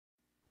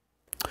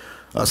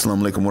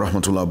Assalamu alaikum wa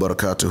rahmatullahi wa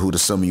barakatuhu to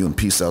some of you, and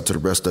peace out to the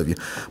rest of you.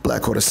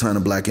 Black Heart is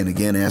signing black in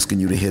again, asking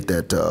you to hit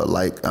that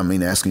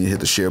asking you to hit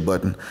the share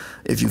button.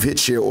 If you've hit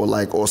share or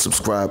like or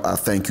subscribe, I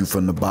thank you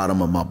from the bottom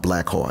of my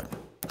black heart.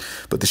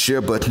 But the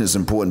share button is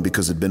important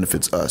because it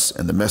benefits us,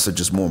 and the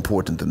message is more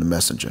important than the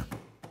messenger.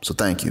 So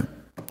thank you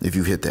if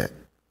you hit that.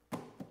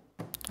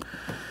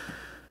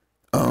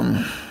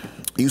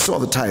 You saw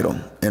the title,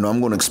 and I'm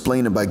going to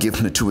explain it by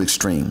giving the two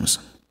extremes.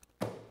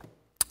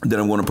 Then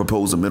I'm going to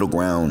propose a middle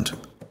ground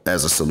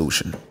as a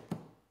solution.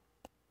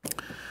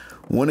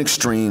 One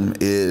extreme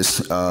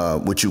is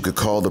what you could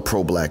call the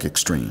pro-black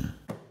extreme.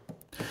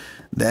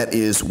 That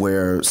is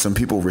where some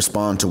people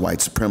respond to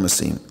white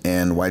supremacy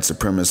and white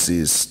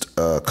supremacist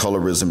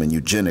colorism and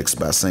eugenics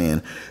by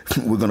saying,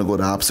 we're going to go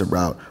the opposite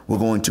route. We're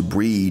going to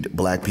breed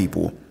black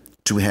people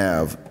to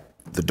have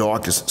the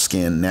darkest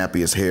skin,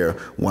 nappiest hair,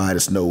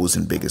 widest nose,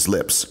 and biggest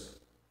lips.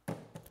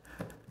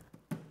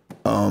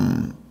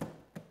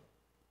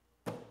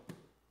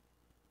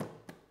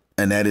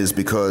 And that is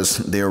because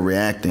they're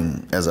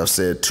reacting, as I've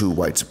said, to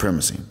white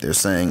supremacy. They're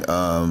saying,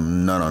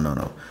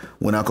 no.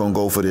 We're not going to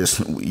go for this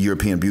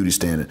European beauty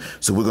standard.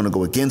 So we're going to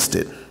go against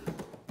it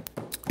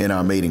in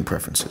our mating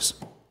preferences.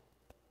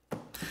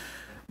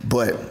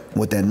 But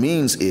what that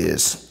means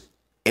is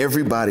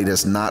everybody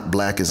that's not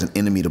black is an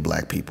enemy to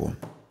black people.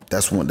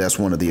 That's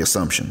one of the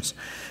assumptions.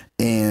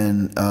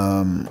 And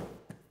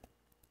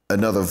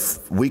another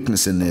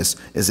weakness in this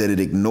is that it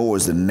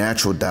ignores the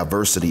natural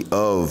diversity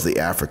of the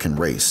African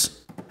race.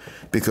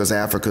 Because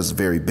Africa is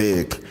very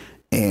big,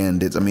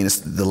 and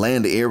the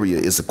land area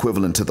is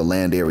equivalent to the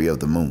land area of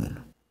the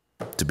moon,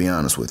 to be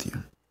honest with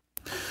you.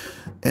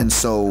 And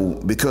so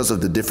because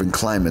of the different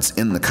climates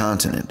in the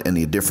continent and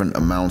the different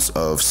amounts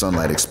of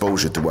sunlight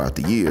exposure throughout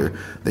the year,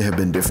 there have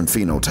been different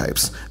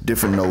phenotypes,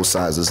 different nose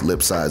sizes,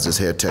 lip sizes,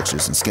 hair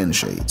textures, and skin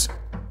shades,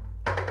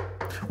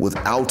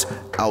 without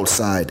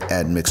outside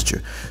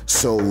admixture.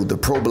 So the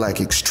pro-black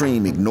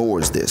extreme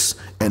ignores this,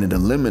 and it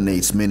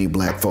eliminates many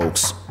black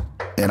folks.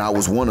 And I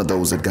was one of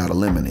those that got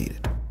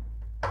eliminated.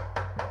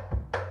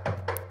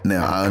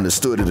 Now, I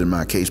understood it in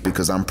my case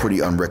because I'm pretty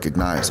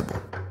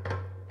unrecognizable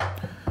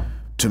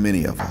to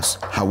many of us.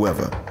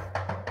 However,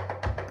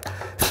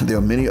 there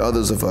are many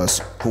others of us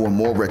who are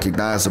more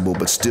recognizable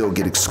but still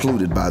get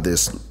excluded by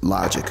this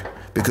logic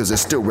because they're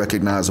still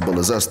recognizable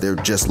as us. They're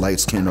just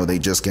light-skinned, or they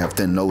just have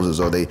thin noses,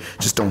 or they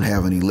just don't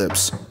have any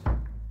lips.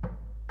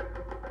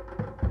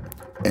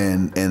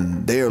 And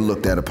they are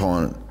looked at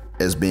upon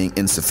as being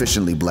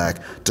insufficiently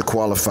black to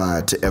qualify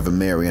to ever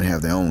marry and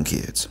have their own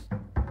kids.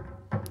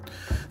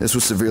 This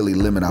would severely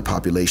limit our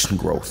population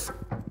growth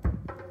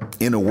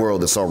in a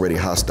world that's already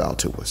hostile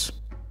to us.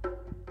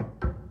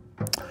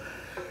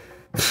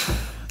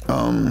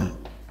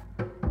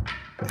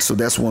 So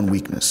that's one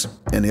weakness.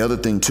 And the other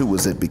thing too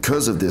is that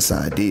because of this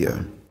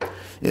idea,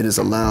 it has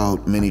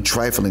allowed many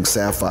trifling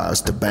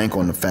sapphires to bank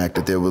on the fact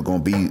that there was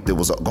going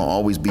to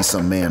always be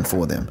some man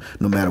for them,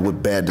 no matter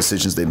what bad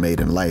decisions they made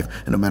in life,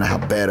 and no matter how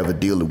bad of a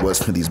deal it was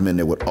for these men,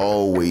 there would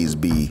always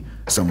be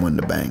someone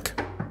to bank,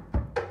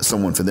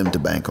 someone for them to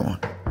bank on.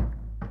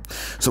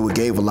 So it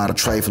gave a lot of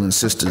trifling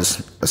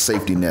sisters a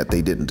safety net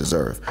they didn't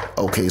deserve.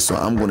 Okay, so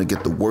I'm going to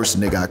get the worst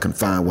nigga I can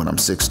find when I'm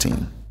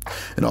 16,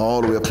 and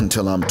all the way up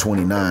until I'm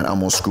 29, I'm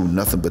going to screw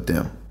nothing but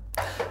them,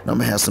 and I'm going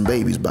to have some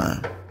babies by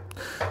them.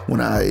 When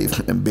I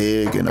am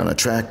big and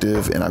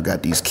unattractive and I've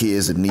got these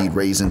kids that need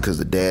raising because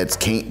the dads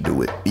can't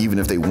do it, even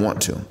if they want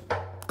to,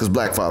 because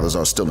black fathers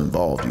are still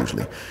involved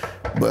usually.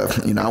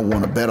 But, I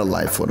want a better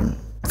life for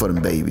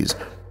them babies.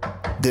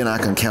 Then I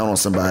can count on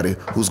somebody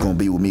who's going to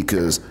be with me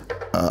because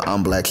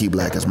I'm black, he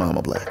black, his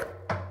mama black.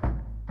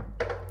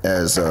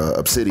 As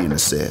Obsidian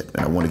has said,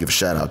 and I want to give a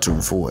shout out to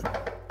him for it.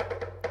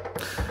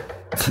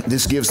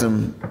 This gives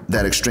them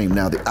that extreme.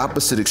 Now, the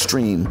opposite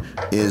extreme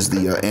is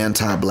the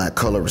anti-black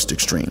colorist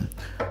extreme.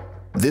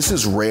 This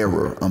is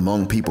rarer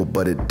among people,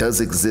 but it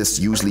does exist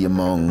usually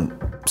among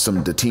some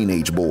of the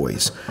teenage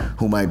boys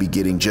who might be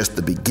getting just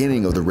the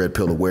beginning of the red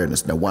pill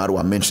awareness. Now, why do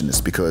I mention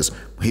this? Because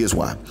here's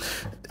why.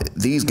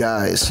 These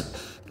guys,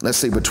 let's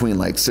say between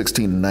like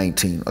 16 and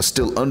 19, are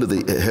still under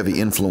the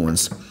heavy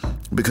influence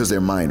because they're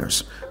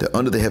minors. They're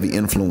under the heavy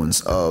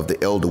influence of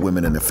the elder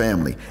women in the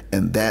family,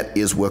 and that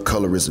is where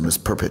colorism is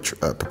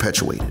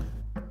perpetuated.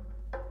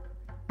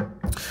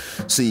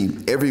 See,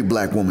 every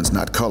black woman's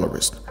not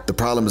colorist. The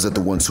problem is that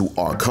the ones who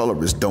are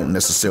colorist don't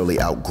necessarily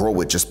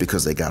outgrow it just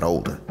because they got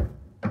older.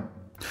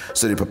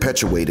 So they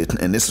perpetuate it,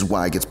 and this is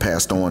why it gets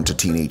passed on to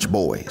teenage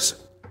boys,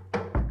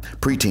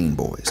 preteen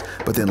boys.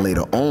 But then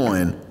later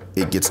on,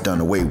 it gets done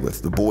away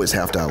with. The boys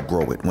have to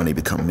outgrow it when they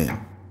become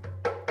men.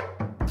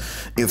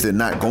 If they're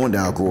not going to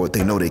outgrow it,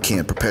 they know they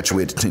can't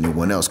perpetuate it to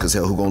anyone else, because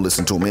hell, who gonna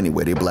listen to them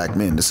anyway? They're black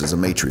men. This is a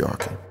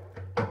matriarchy.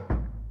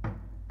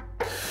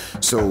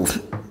 So,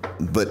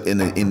 but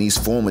in these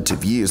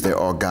formative years, there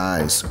are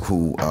guys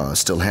who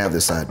still have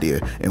this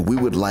idea, and we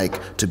would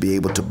like to be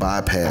able to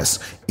bypass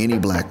any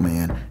black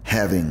man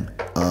having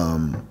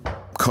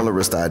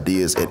colorist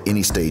ideas at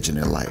any stage in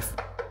their life.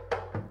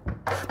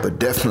 but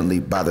definitely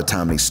by the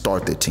time they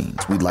start their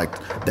teens. We'd like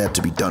that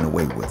to be done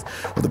away with.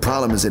 Well, the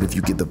problem is that if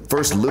you get the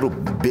first little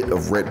bit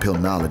of red pill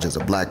knowledge as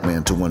a black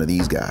man to one of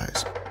these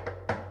guys,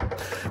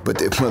 but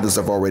their mothers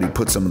have already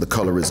put some of the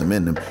colorism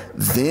in them,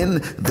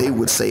 then they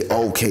would say,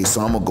 okay,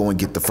 so I'm gonna go and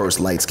get the first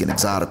light skin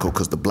exotical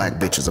because the black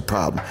bitch is a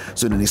problem.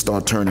 So then they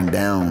start turning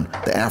down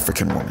the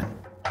African woman,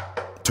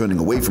 turning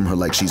away from her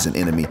like she's an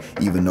enemy,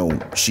 even though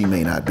she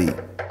may not be,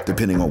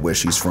 depending on where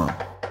she's from.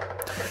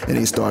 And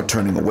they start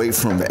turning away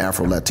from the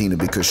Afro-Latina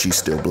because she's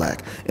still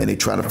black. And they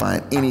try to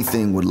find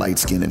anything with light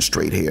skin and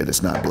straight hair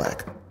that's not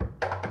black.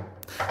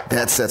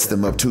 That sets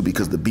them up too,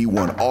 because the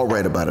B1 all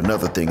right about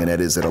another thing, and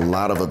that is that a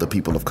lot of other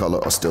people of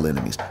color are still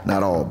enemies.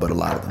 Not all, but a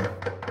lot of them.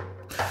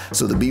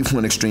 So the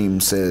B1 extreme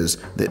says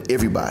that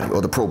everybody,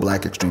 or the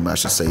pro-black extreme I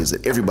should say, is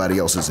that everybody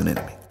else is an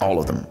enemy. All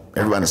of them.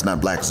 Everybody that's not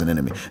black is an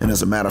enemy. And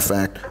as a matter of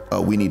fact,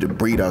 we need to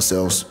breed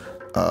ourselves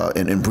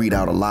and breed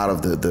out a lot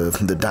of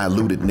the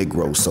diluted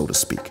Negroes, so to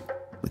speak.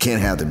 We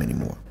can't have them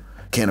anymore.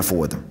 Can't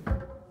afford them.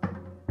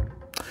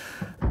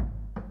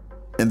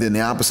 And then the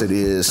opposite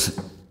is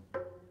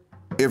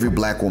every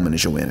black woman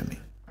is your enemy.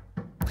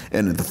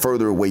 And the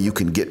further away you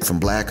can get from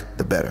black,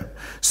 the better.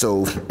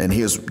 So, and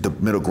here's the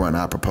middle ground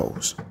I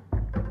propose.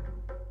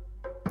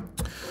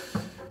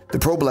 The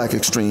pro-black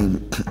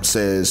extreme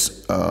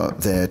says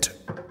that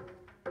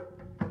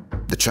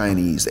the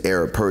Chinese, the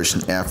Arab,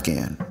 Persian,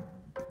 Afghan,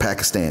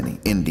 Pakistani,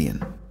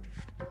 Indian,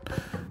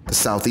 the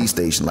Southeast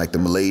Asian, like the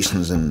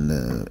Malaysians and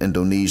the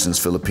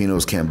Indonesians,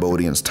 Filipinos,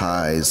 Cambodians,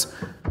 Thais,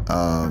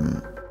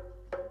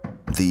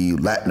 the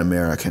Latin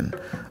American,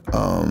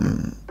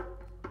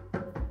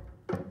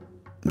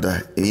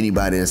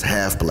 anybody that's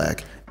half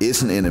black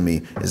is an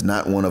enemy, is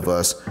not one of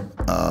us,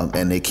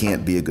 and they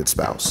can't be a good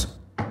spouse.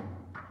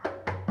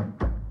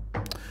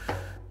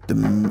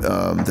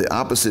 The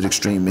opposite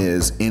extreme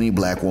is any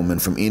black woman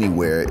from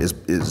anywhere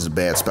is a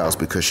bad spouse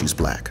because she's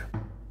black.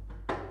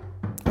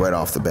 Right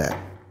off the bat.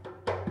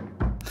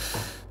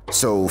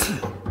 So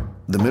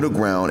the middle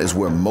ground is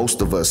where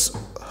most of us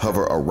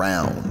hover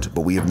around,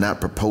 but we have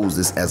not proposed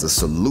this as a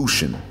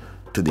solution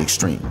to the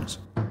extremes.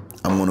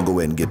 I'm going to go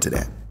ahead and get to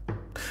that.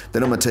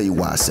 Then I'm going to tell you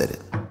why I said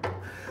it.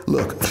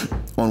 Look,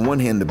 on one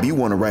hand, the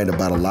B1 are right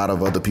about a lot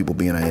of other people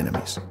being our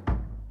enemies.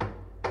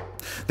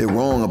 They're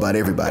wrong about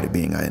everybody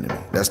being our enemy.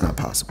 That's not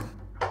possible.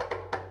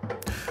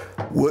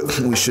 What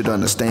we should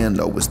understand,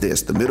 though, is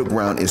this. The middle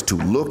ground is to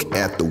look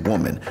at the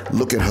woman,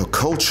 look at her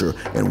culture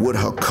and what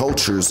her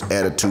culture's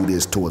attitude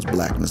is towards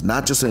blackness,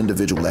 not just an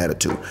individual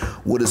attitude.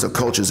 What is her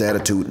culture's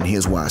attitude? And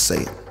here's why I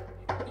say it.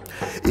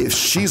 If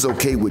she's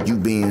okay with you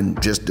being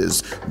just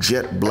as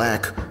jet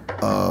black,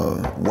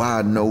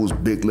 wide nose,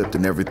 big lipped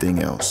and everything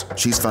else,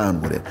 she's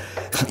fine with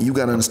it. You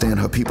got to understand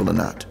her people are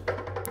not.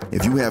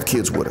 If you have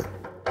kids with her,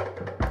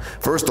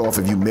 first off,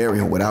 if you marry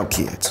her without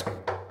kids,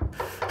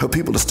 her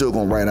people are still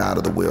going to write out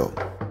of the will.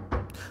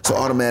 So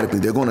automatically,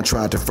 they're going to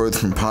try to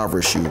further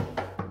impoverish you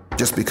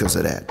just because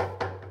of that.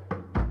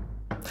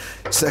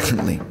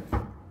 Secondly,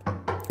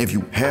 if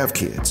you have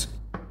kids,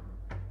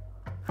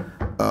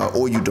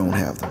 or you don't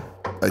have them,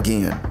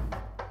 again,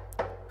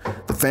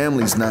 her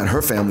family's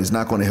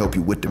not going to help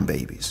you with them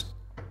babies.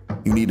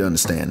 You need to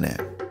understand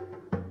that.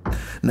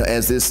 Now,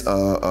 as this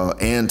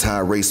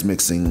anti-race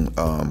mixing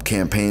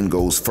campaign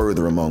goes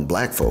further among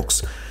black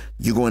folks,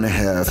 you're going to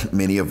have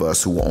many of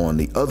us who are on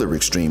the other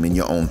extreme in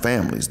your own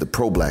families, the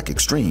pro-black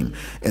extreme,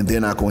 and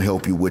they're not going to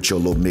help you with your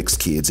little mixed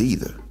kids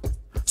either.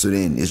 So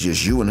then it's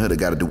just you and her that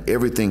got to do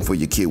everything for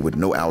your kid with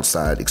no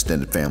outside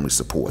extended family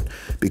support.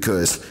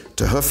 Because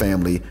to her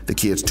family, the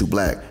kid's too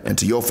black, and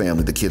to your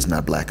family, the kid's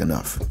not black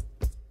enough.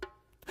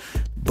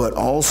 But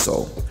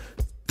also,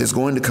 there's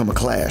going to come a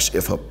clash.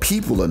 If her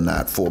people are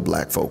not for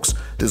black folks,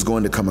 there's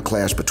going to come a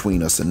clash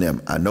between us and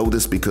them. I know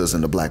this because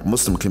in the black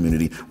Muslim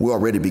community, we're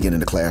already beginning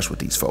to clash with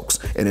these folks,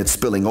 and it's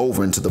spilling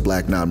over into the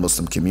black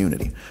non-Muslim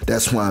community.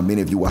 That's why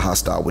many of you were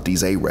hostile with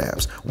these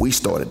Arabs. We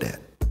started that.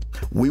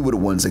 We were the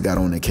ones that got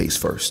on their case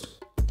first.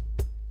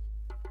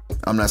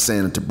 I'm not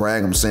saying it to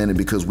brag, I'm saying it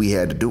because we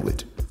had to do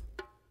it.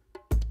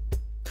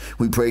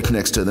 We prayed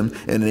next to them,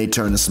 and then they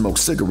turned to smoke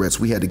cigarettes.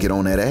 We had to get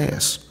on that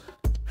ass.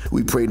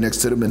 We prayed next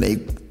to them, and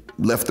they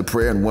left the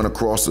prayer and went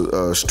across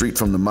the street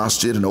from the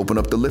masjid and opened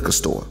up the liquor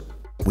store.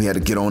 We had to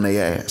get on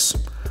their ass.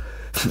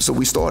 So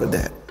we started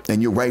that.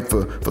 And you're right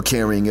for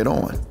carrying it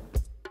on.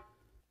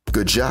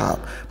 Good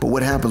job. But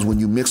what happens when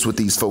you mix with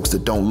these folks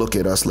that don't look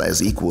at us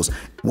as equals?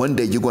 One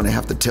day you're going to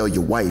have to tell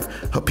your wife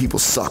her people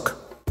suck.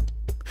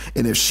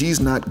 And if she's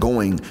not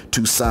going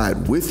to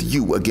side with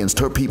you against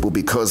her people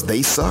because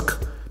they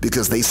suck,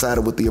 because they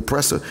sided with the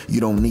oppressor, you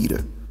don't need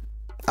her.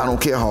 I don't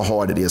care how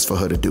hard it is for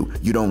her to do.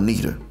 You don't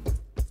need her.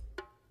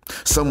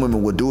 Some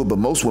women will do it, but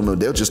most women,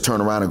 they'll just turn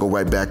around and go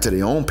right back to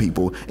their own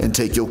people and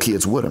take your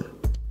kids with them.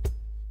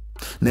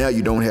 Now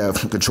you don't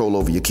have control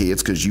over your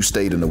kids because you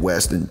stayed in the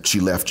West and she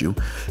left you.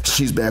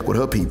 She's back with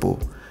her people,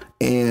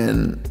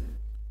 and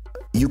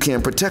you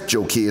can't protect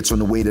your kids from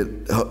the way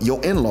that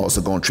your in-laws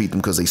are going to treat them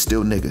because they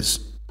still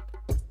niggas.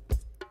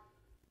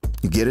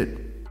 You get it?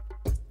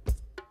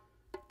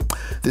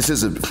 This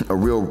is a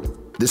real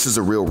This is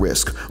a real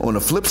risk. On the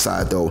flip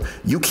side, though,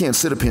 you can't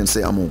sit up here and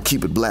say, I'm going to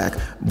keep it black,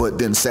 but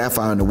then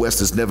Sapphire in the West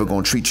is never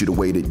going to treat you the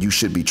way that you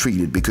should be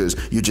treated because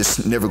you're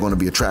just never going to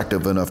be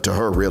attractive enough to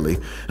her, really.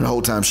 And the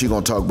whole time she's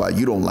going to talk about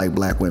you don't like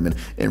black women,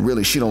 and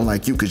really she don't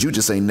like you because you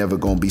just ain't never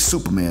going to be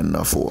Superman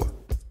enough for her.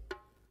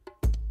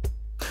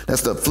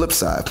 That's the flip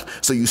side.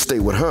 So you stay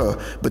with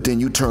her, but then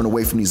you turn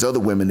away from these other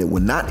women that were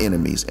not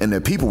enemies, and their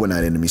people were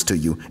not enemies to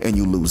you, and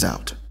you lose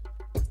out.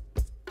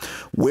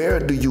 Where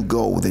do you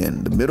go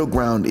then? The middle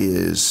ground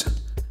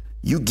is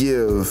you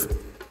give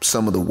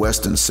some of the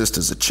Western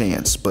sisters a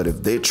chance, but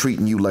if they're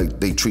treating you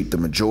like they treat the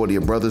majority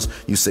of brothers,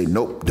 you say,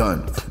 nope,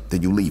 done.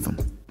 Then you leave them.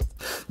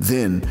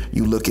 Then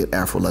you look at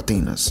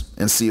Afro-Latinas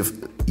and see if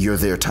you're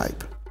their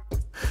type.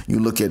 You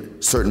look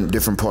at certain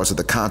different parts of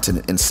the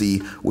continent and see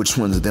which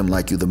ones of them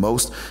like you the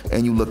most,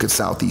 and you look at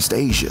Southeast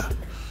Asia.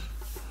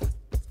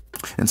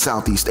 And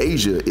Southeast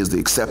Asia is the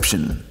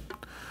exception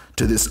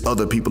to this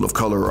other people of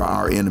color are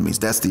our enemies.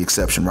 That's the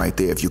exception right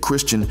there. If you're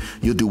Christian,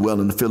 you'll do well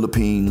in the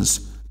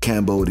Philippines,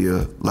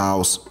 Cambodia,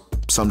 Laos,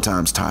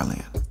 sometimes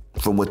Thailand,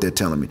 from what they're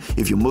telling me.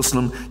 If you're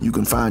Muslim, you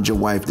can find your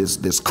wife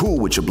that's cool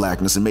with your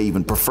blackness and may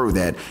even prefer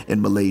that in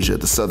Malaysia,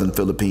 the southern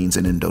Philippines,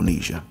 and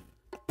Indonesia.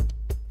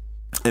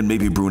 And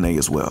maybe Brunei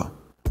as well.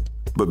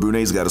 But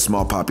Brunei's got a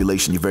small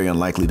population. You're very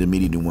unlikely to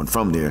meet anyone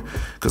from there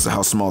because of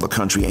how small the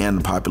country and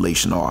the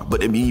population are.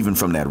 But I mean, even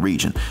from that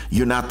region,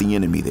 you're not the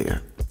enemy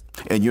there.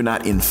 And you're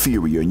not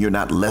inferior, and you're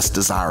not less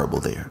desirable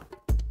there.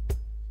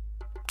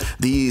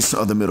 These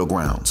are the middle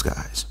grounds,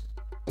 guys.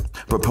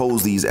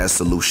 Propose these as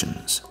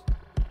solutions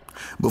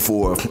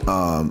before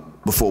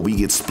we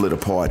get split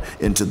apart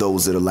into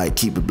those that are like,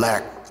 keep it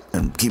black,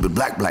 and keep it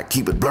black, black,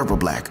 keep it blurper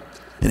black,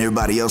 and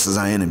everybody else is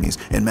our enemies.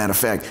 And matter of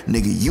fact,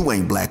 nigga, you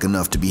ain't black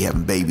enough to be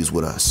having babies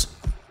with us.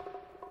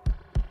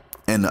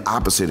 And the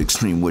opposite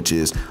extreme, which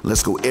is,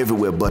 let's go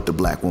everywhere but the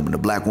black woman. The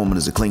black woman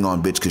is a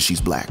Klingon bitch because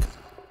she's black.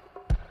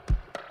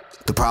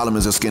 The problem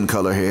is her skin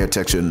color, her hair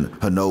texture, and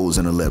her nose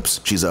and her lips.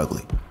 She's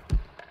ugly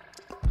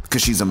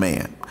because she's a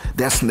man.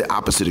 That's the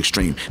opposite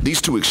extreme.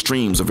 These two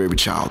extremes are very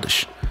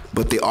childish,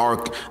 but they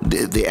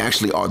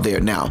actually are there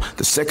now.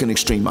 The second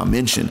extreme I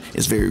mentioned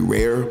is very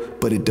rare,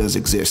 but it does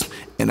exist.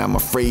 And I'm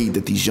afraid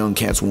that these young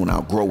cats won't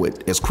outgrow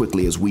it as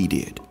quickly as we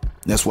did.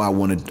 That's why I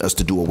wanted us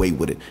to do away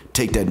with it.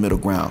 Take that middle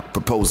ground,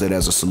 propose that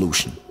as a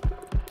solution.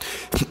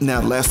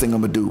 Now, the last thing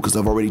I'm going to do, because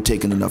I've already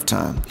taken enough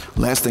time,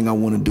 last thing I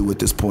want to do at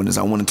this point is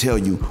I want to tell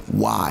you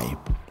why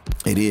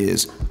it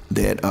is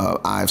that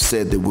I've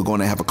said that we're going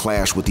to have a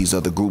clash with these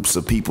other groups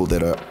of people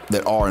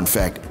that are in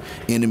fact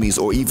enemies,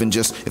 or even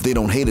just, if they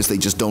don't hate us, they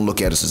just don't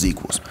look at us as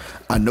equals.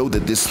 I know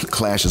that this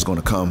clash is going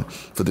to come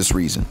for this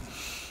reason.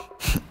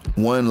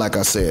 One, like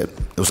I said,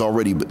 it's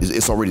already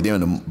there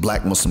in the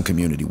black Muslim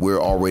community. We're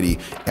already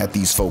at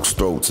these folks'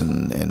 throats,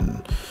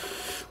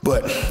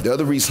 but the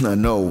other reason I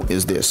know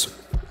is this.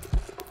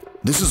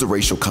 This is a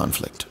racial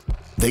conflict.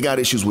 They got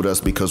issues with us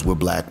because we're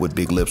black with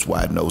big lips,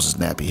 wide noses,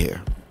 nappy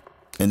hair.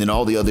 And then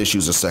all the other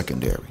issues are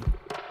secondary.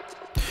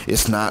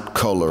 It's not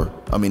color.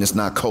 I mean, it's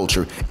not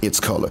culture, it's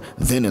color.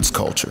 Then it's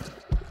culture.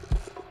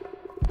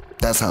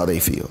 That's how they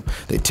feel.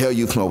 They tell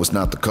you, no, it's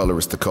not the color,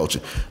 it's the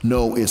culture.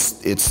 No,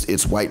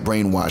 it's white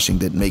brainwashing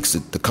that makes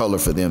it the color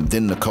for them.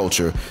 Then the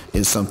culture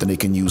is something they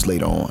can use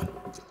later on.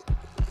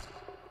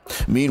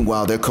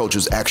 Meanwhile, their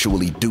cultures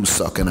actually do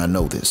suck, and I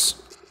know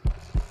this.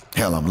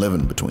 Hell, I'm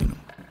living between them.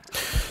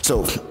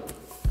 So,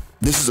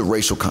 this is a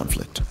racial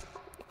conflict.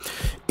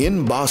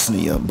 In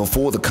Bosnia,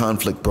 before the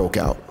conflict broke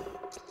out,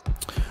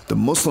 the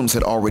Muslims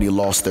had already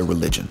lost their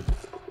religion.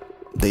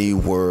 The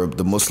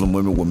Muslim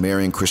women were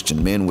marrying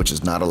Christian men, which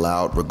is not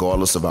allowed,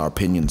 regardless of our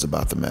opinions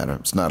about the matter.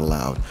 It's not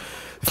allowed.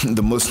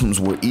 The Muslims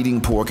were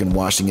eating pork and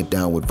washing it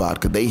down with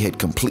vodka. They had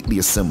completely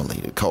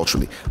assimilated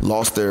culturally,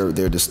 lost their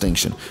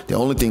distinction. The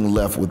only thing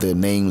left were their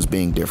names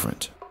being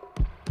different.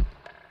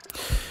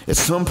 At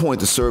some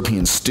point, the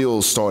Serbians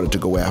still started to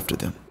go after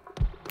them.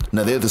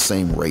 Now, they're the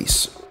same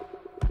race.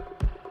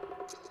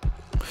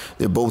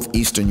 They're both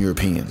Eastern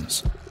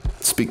Europeans,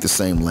 speak the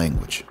same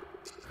language.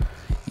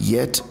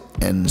 Yet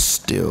and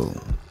still.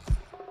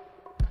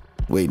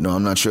 Wait, no,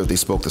 I'm not sure if they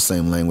spoke the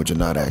same language or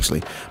not,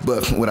 actually.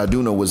 But what I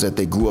do know was that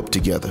they grew up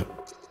together.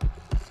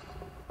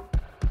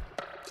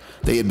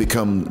 They had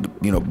become,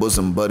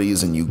 bosom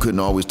buddies, and you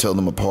couldn't always tell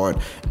them apart.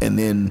 And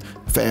then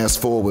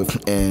fast forward,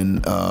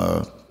 and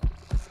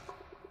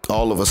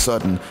all of a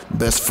sudden,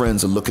 best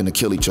friends are looking to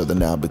kill each other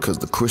now because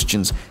the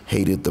Christians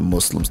hated the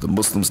Muslims. The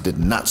Muslims did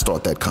not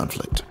start that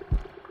conflict.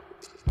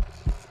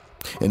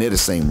 And they're the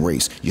same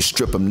race. You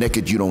strip them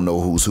naked, you don't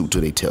know who's who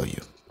till they tell you.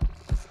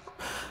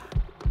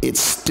 It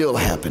still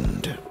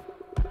happened.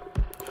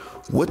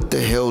 What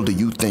the hell do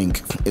you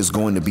think is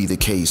going to be the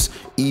case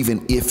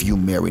even if you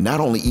marry?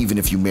 Not only even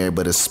if you marry,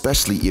 but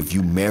especially if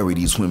you marry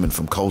these women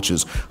from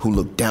cultures who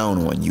look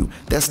down on you.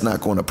 That's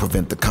not going to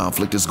prevent the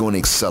conflict. It's going to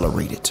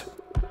accelerate it.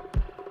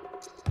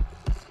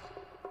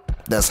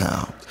 That's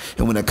how.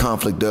 And when that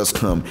conflict does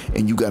come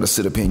and you got to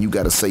sit up here and you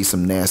got to say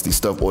some nasty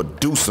stuff or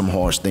do some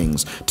harsh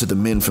things to the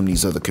men from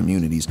these other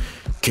communities,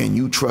 can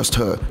you trust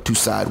her to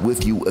side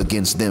with you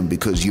against them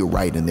because you're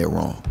right and they're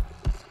wrong?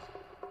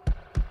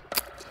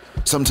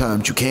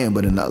 Sometimes you can,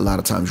 but a lot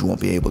of times you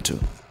won't be able to.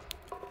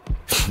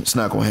 It's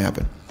not going to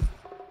happen.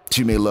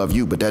 She may love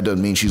you, but that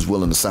doesn't mean she's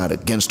willing to side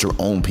against her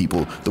own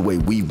people the way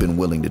we've been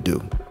willing to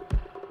do.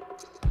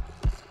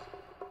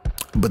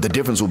 But the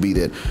difference will be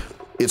that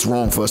it's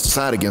wrong for us to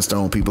side against our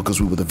own people because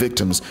we were the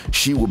victims.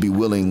 She will be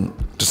willing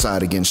to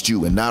side against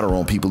you and not our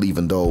own people,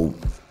 even though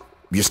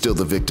you're still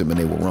the victim and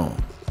they were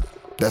wrong.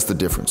 That's the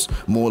difference.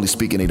 Morally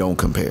speaking, they don't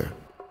compare.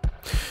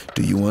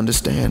 Do you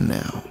understand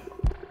now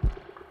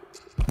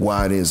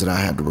why it is that I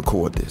have to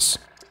record this?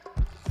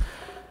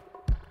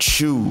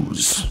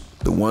 Choose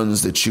the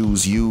ones that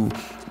choose you,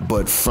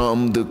 but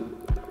from the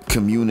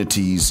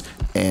communities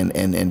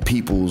and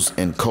peoples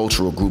and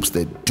cultural groups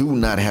that do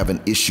not have an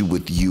issue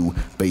with you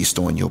based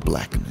on your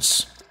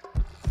blackness.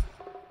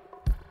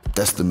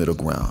 That's the middle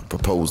ground.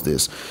 Propose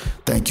this.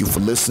 Thank you for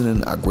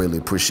listening. I greatly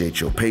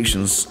appreciate your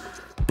patience.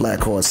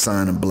 Black Heart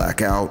sign and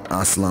black out.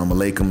 Assalamu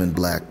alaikum and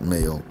black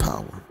male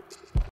power.